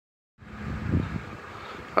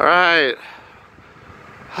All right.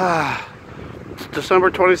 It's December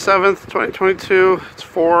 27th, 2022.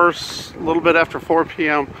 It's a little bit after 4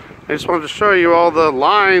 p.m. I just wanted to show you all the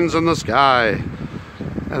lines in the sky.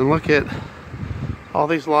 And look at all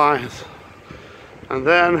these lines. And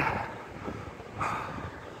then,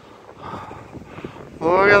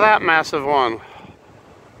 look at that massive one.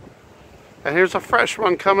 And here's a fresh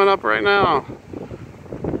one coming up right now.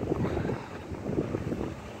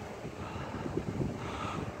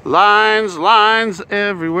 Lines, lines,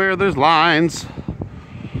 everywhere there's lines.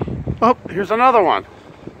 Oh, here's another one.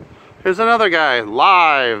 Here's another guy,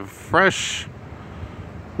 live, fresh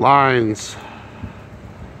lines.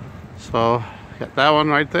 So, got that one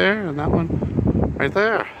right there and that one right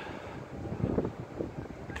there.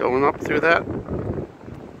 Going up through that.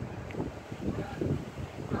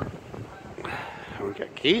 And we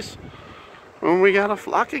got geese. And we got a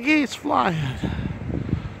flock of geese flying.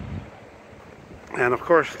 And of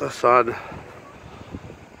course the sun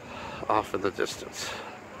off in the distance.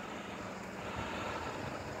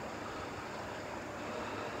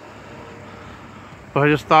 But I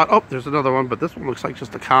just thought, oh, there's another one, but this one looks like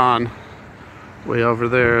just a con way over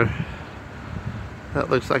there. That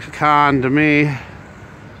looks like a con to me.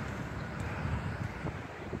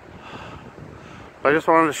 I just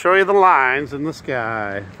wanted to show you the lines in the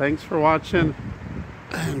sky. Thanks for watching,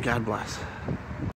 and God bless.